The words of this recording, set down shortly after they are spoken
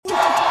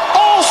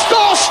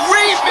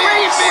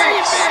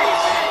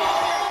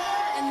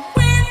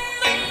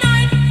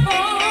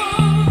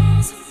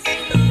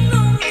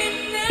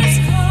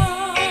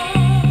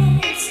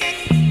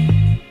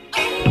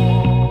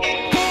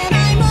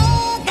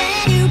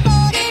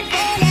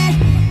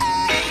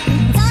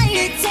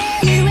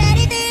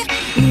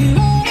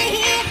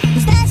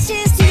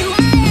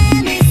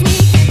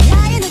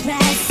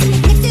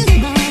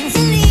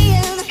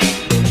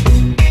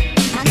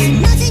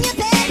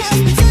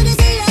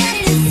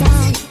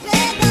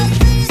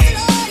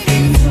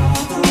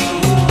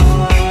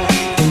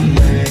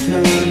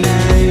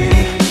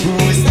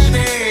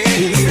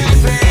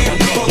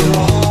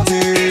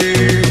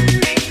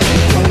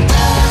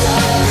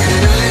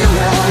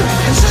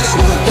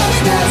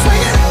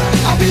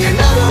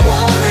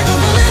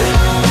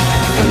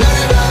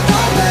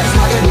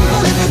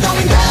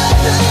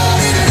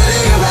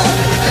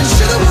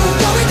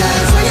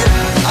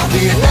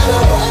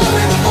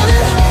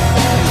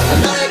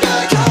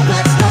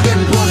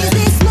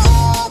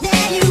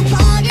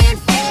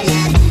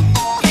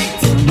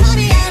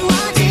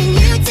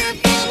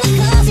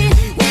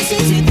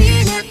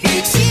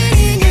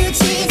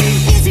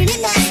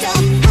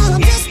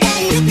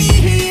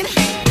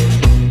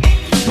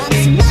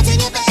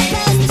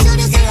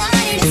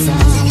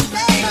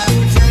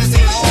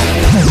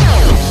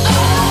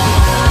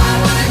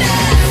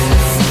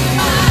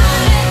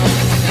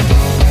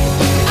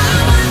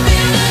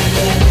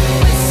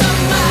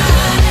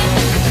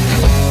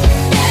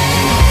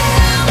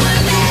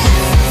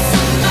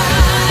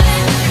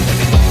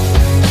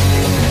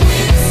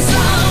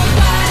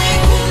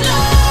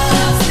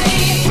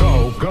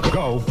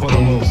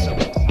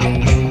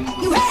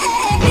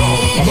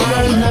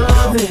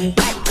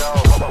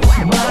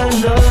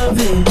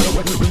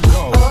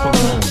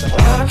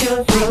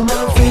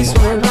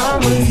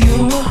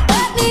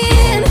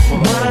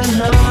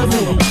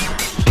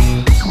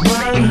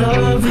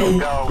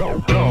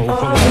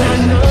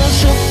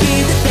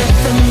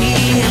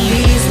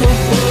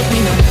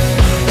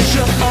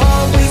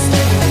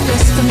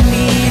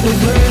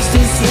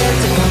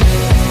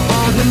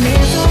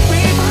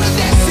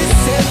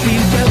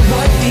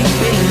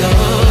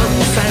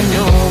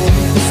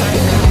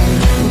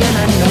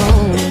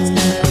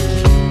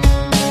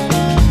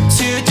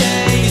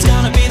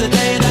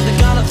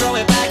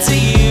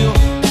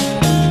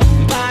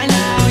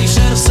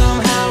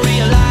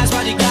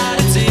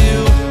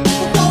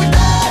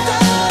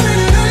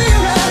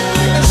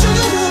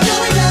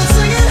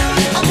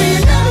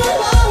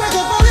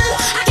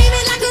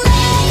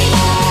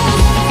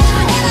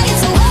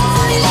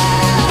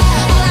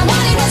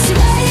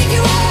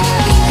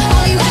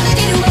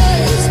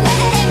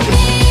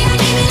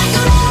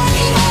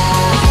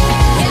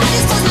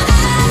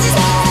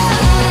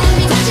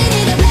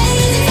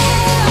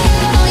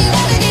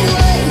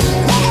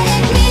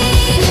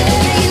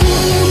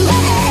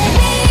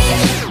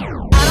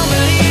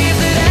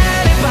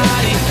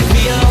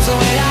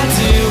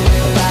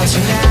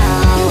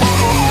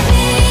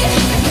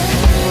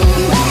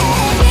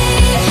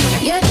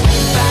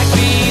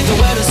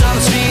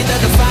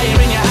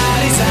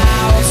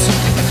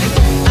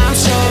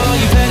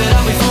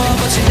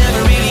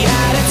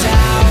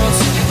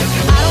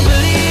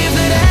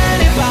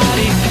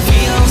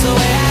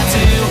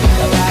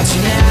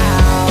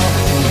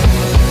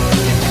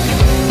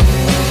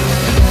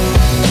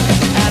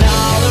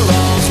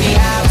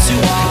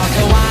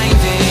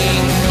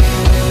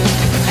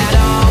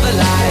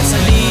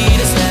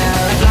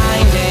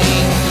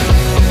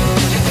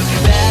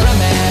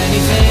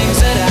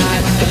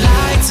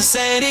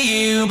say to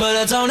you, but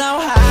I don't know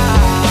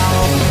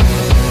how.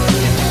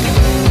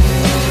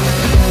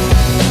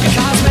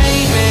 Cause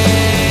maybe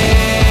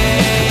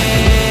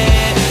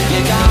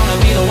you're gonna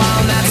be the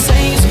one that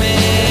saves me.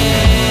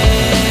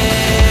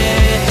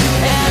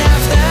 And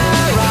after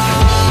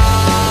all,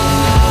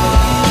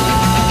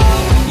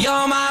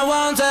 you're my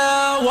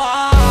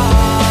wonderwall.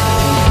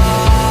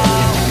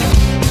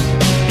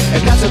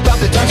 And that's about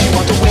the time she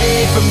walked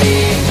away from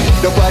me.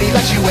 Nobody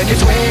likes you when you're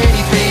 23.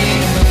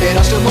 And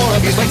I'm still more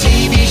amused by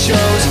TV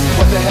shows.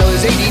 What the hell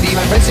is ADD?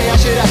 My friends say I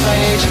should ask my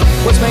age.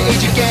 What's my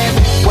age again?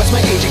 What's my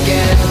age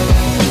again?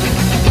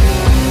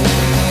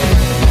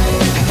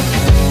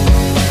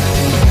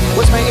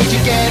 What's my age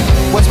again?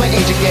 What's my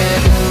age again?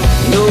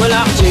 You know what,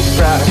 I'm a chicken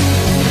fried.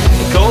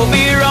 Cold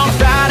beer on a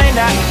Friday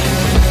night,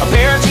 a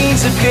pair of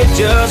jeans that fit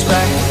just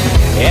right,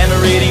 and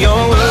the radio.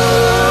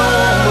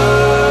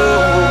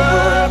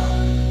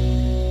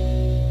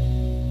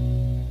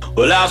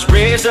 Well, I was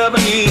raised up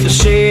beneath the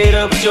shade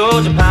of a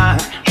Georgia pine,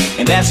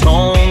 and that's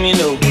home, you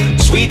know.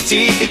 Sweet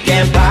tea,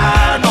 pecan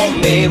pie,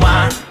 homemade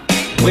wine,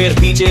 where the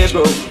peaches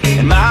grow.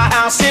 In my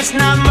house, it's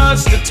not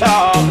much to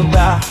talk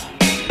about,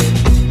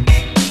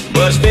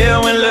 but it's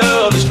filled when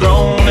love is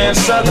grown in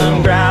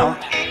southern ground,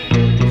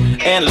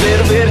 and a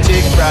little bit of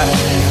chicken fried.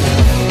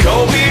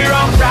 Cold beer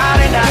on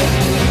Friday night,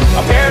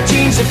 a pair of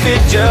jeans that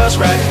fit just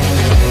right,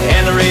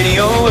 and the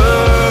radio.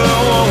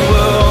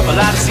 I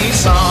like to see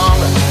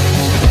sunrise,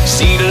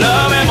 see the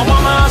love in my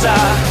woman's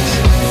eyes,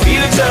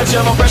 feel the touch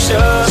of my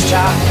precious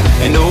child,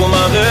 and know a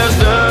mother's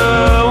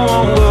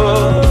love.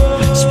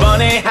 It's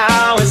funny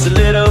how it's the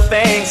little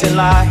things in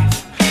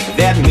life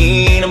that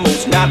mean the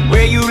most. Not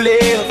where you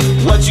live,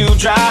 what you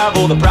drive,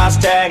 or the price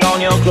tag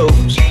on your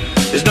clothes.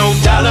 There's no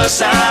dollar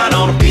sign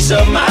on a piece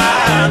of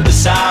mind,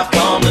 this I've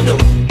come to know.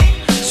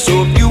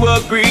 So if you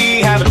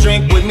agree, have a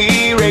drink with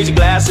me, raise your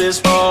glasses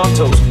for a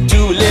toast to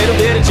a little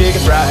bit of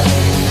chicken fried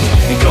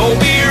and cold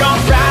beer on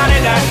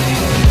Friday night,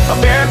 a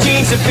pair of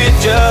jeans that fit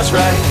just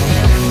right,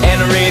 and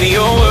the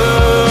radio.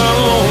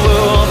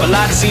 I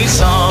like to see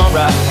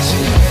sunrise,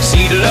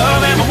 see the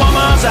love in my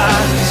woman's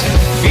eyes,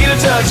 feel the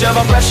touch of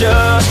a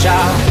precious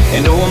child,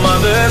 and know a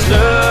mother's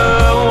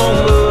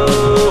love.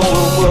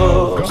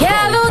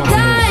 Yellow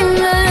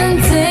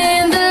diamonds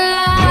in the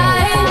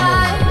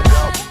light,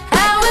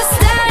 and we're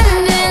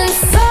standing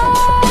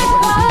side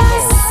by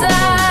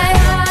side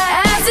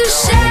as your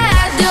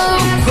shadow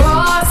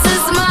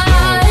crosses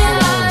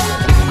mine.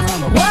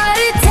 What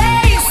it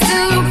takes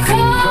to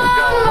come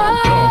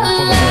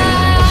alive.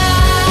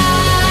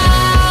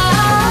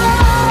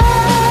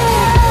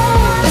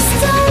 It's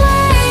the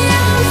way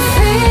I'm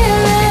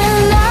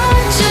feeling, I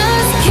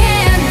just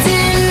can't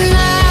deny.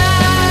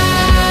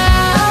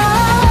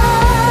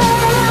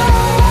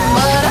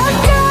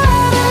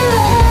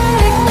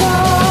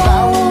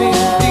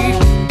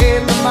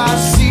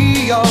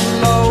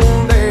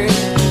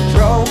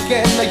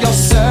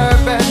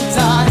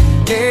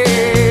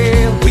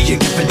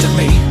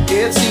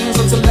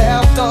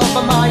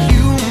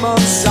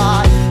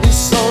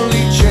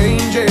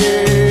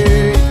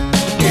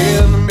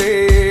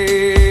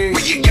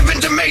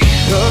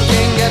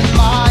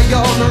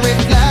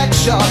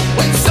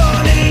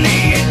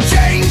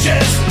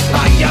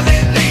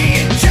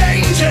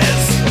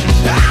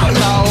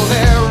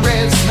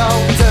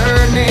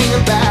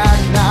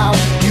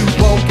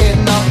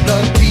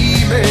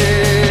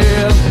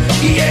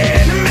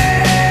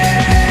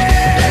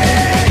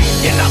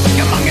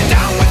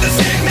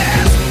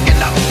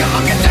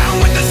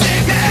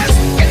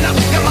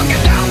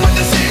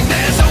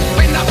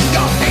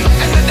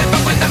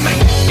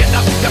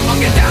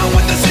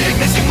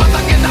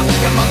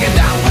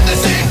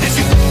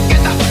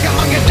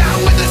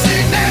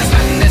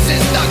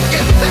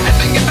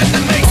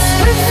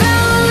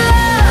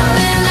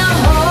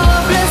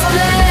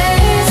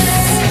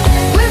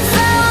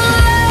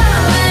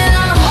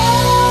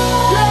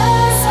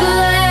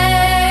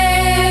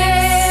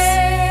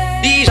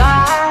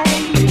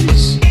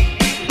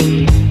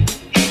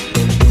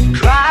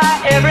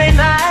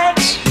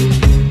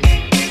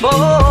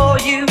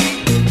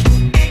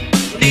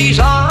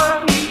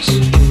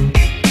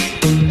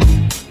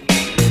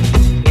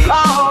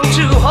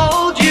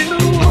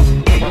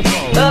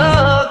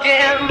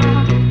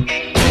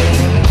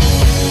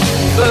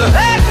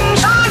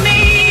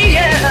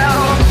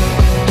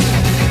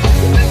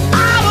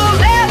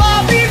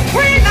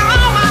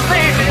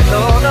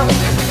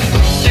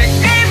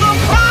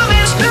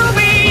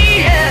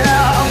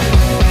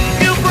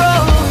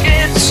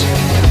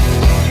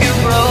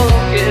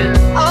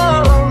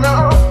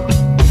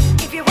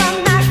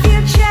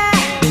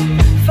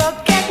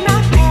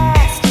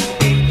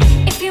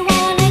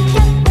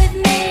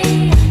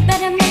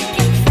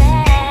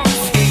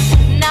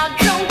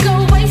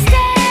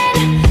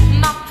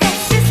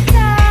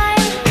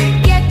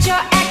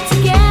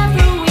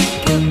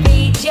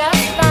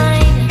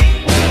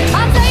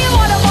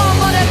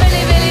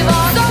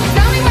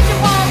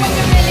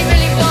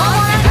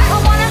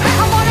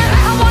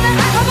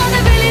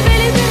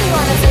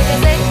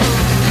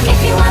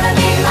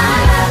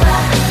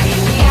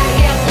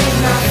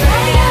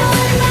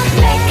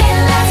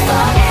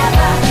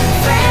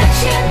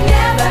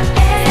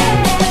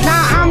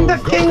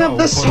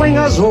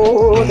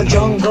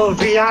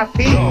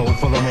 VIP.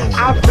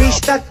 I've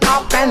reached the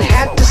top and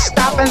had to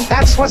stop, and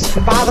that's what's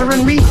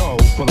bothering me.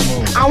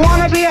 I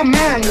wanna be a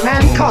man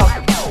cub,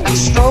 and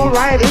stroll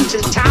right into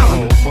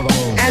town,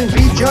 and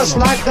be just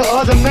like the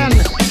other men.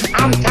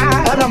 I'm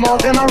tired of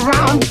moving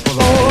around.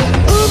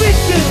 Oh,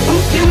 ooby-doo,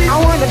 I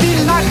wanna be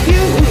like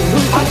you.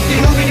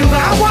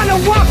 I wanna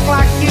walk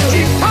like you,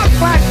 talk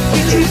like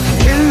you do.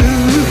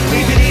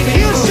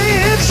 You see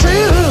it's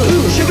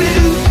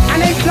true,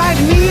 and it's like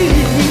me.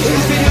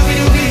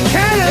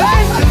 Can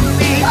like to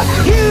be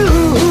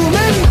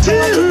human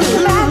too.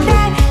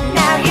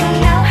 Now you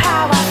know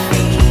how I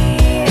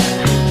feel.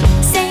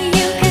 Say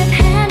you can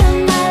handle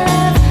my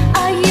love.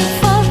 Are you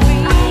for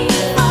real?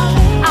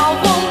 I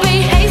won't be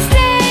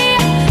hasty.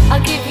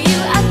 I'll give you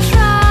a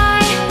try.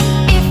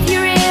 If you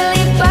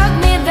really bug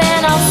me, then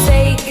I'll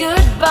say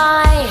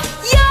goodbye.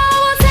 Yo,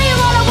 I'll tell you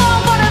what I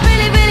want,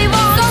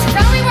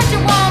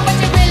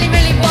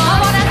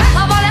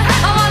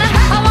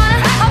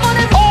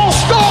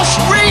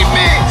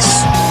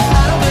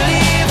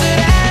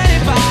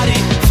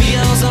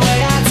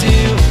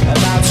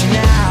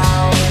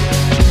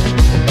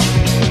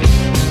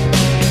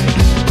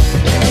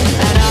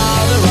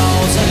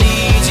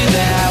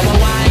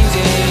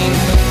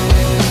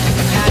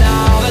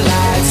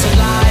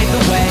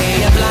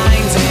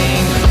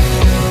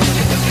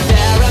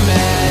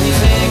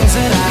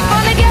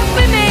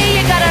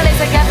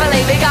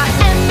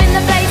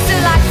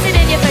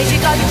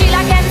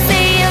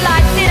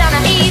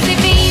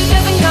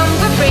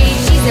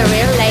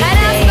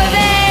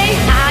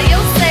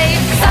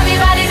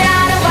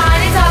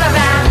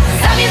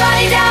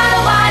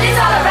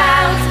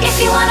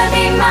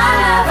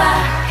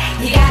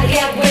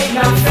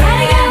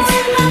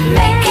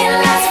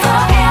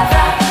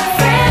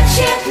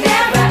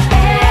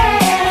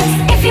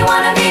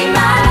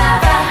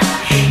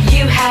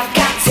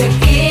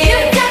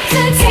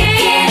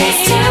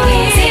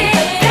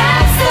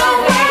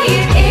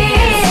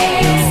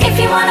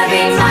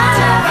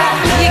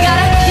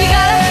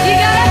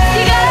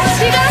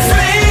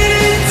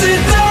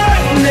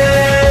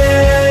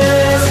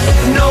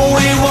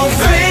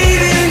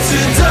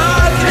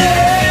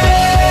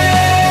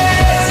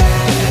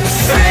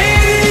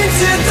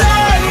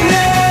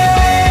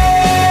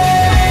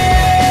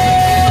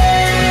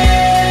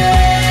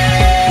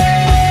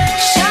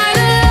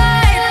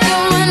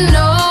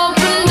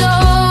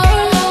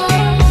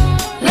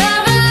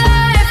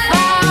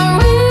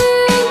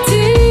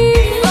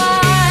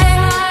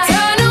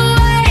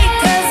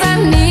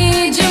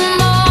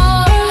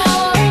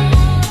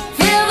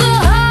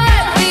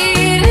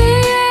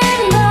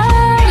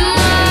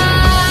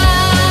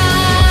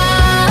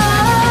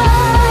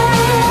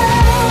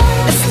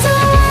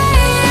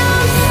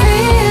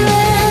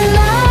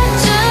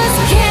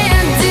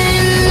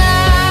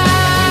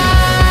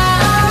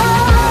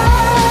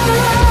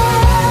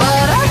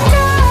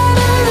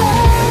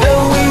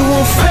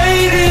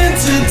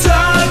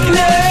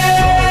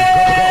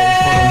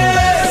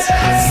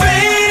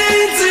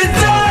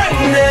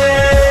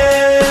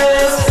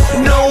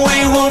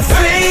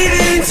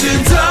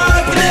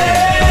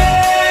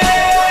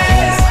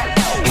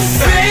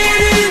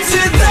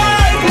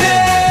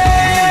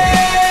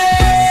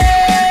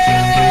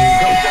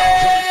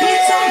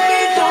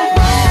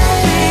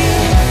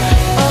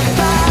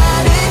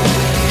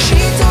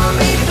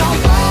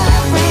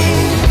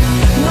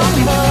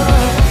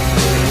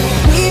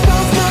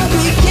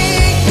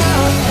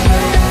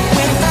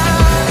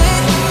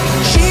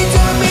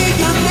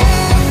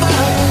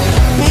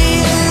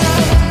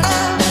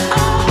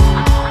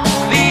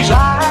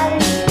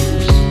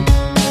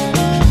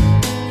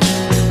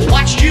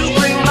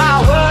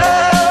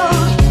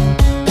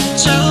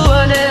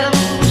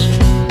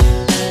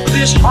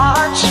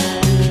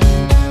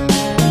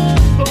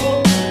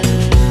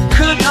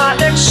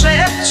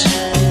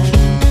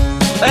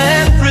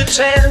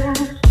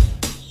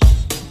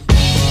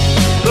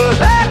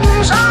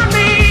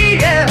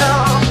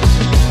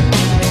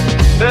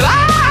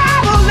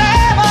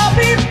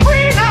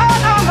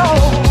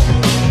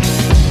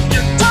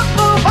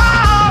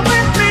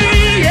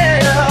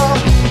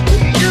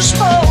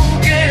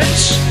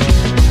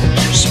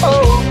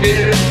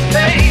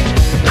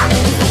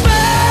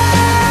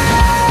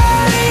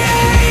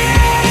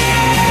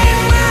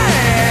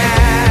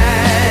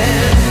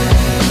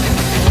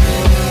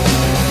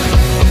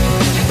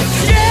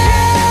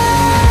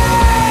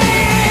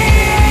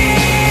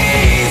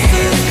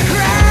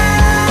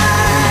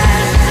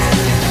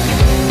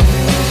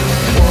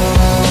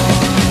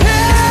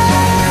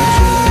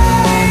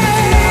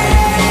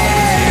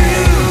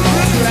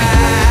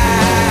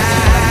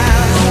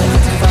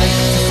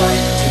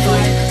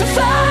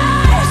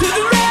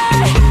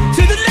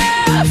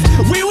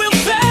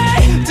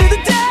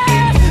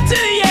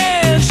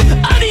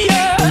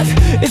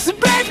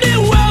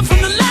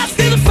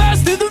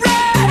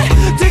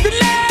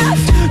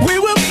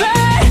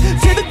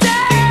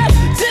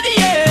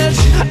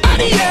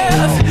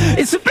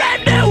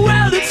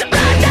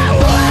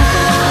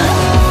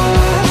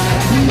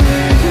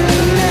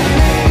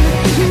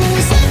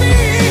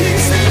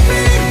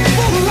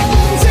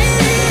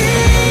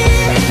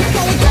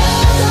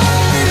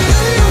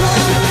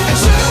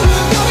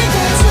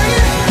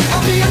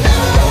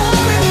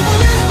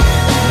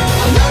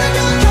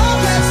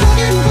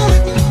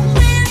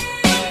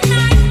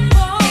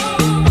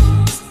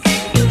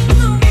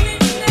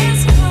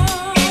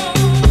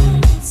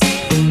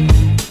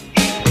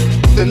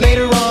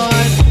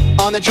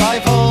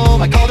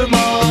 home, I called her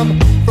mom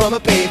from a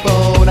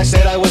payphone. I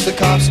said I was the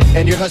cops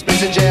and your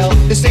husband's in jail.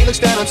 The state looks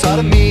down on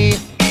sodomy,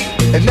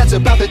 and that's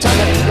about the time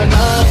that you run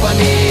up on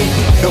me.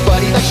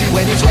 Nobody likes you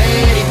when you're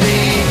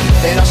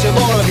 23, and I'll still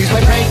more abuse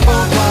my prank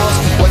phone calls.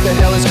 What the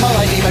hell is call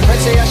ID? My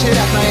friends say I should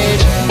act my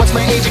age. What's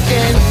my age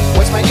again?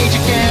 What's my age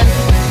again?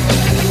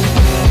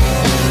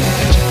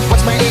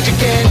 What's my age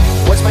again?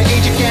 What's my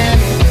age again?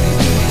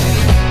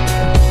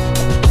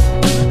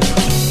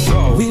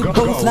 We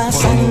both lie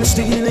silent,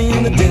 still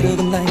in the dead of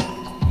the night.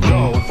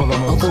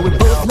 Although we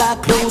both lie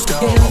close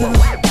together,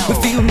 we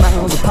feel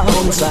miles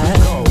apart inside.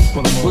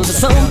 Was it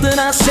something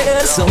I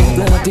said,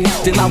 something I did?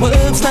 Did my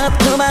words not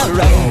come out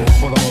right?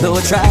 Though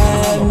I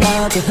tried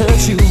not to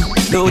hurt you,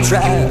 though I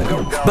tried,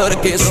 but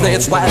I guess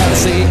that's why I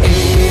say every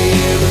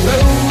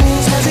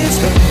rose has its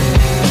thorn,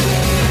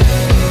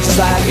 just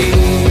like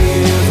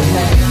every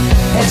night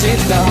has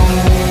its dawn,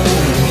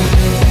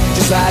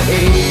 just like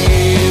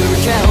every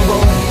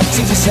cowboy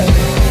sings a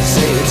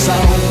sad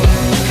song.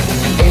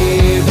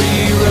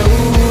 Every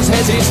rose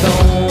has its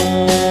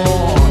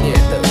thorn, yeah,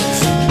 it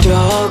does.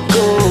 Dog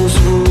goes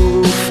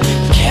woof,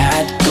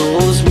 cat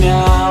goes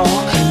meow,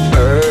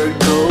 bird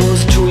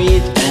goes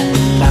tweet,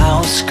 and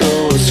mouse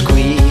goes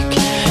squeak.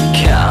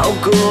 Cow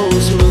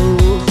goes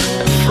moo,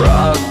 and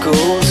frog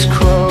goes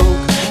croak,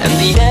 and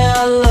the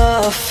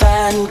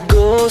elephant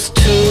goes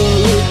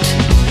toot.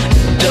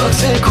 Ducks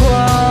say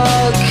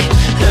quack,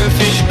 and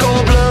fish go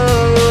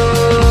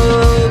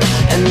blub,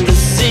 and the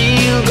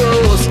seal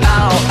goes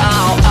ow,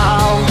 ow,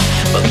 ow.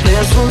 But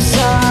there's one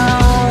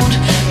sound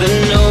that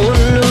no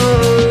one knows.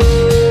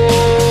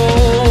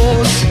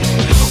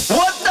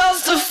 What does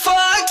the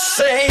fox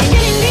say?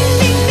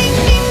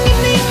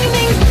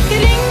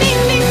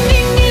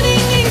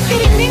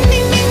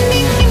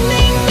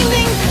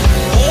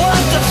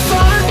 What the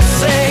fox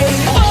say?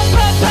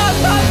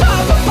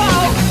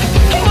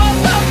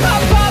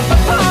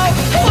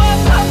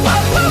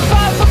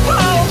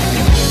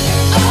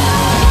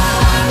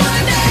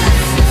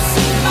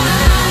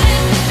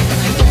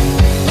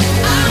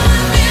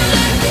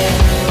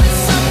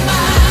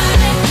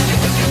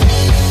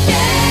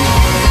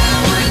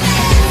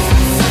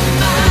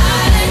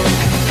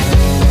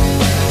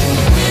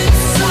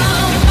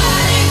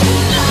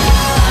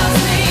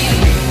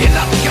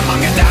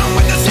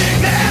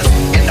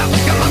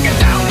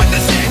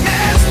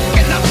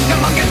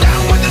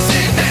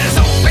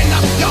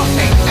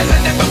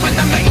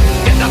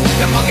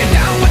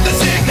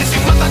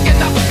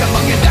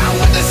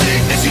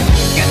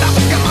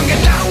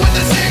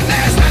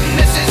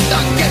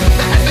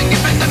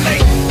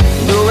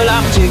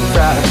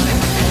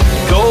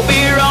 Cold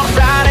beer on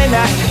Friday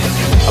night,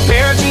 a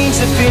pair of jeans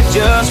that fit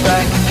just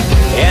right,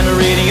 and the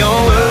radio.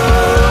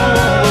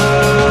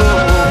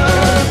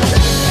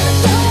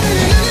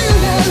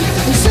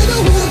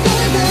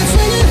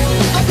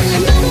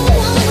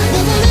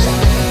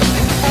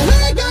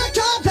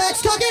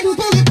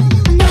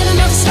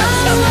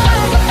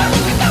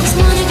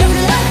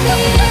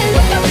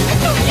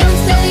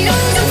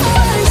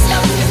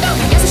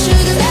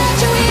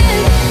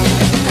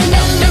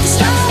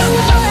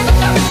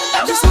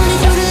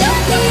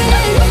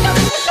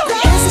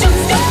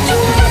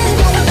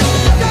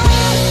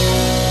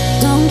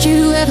 Don't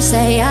you ever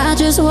say I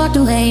just walked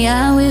away,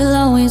 I will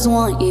always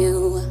want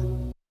you.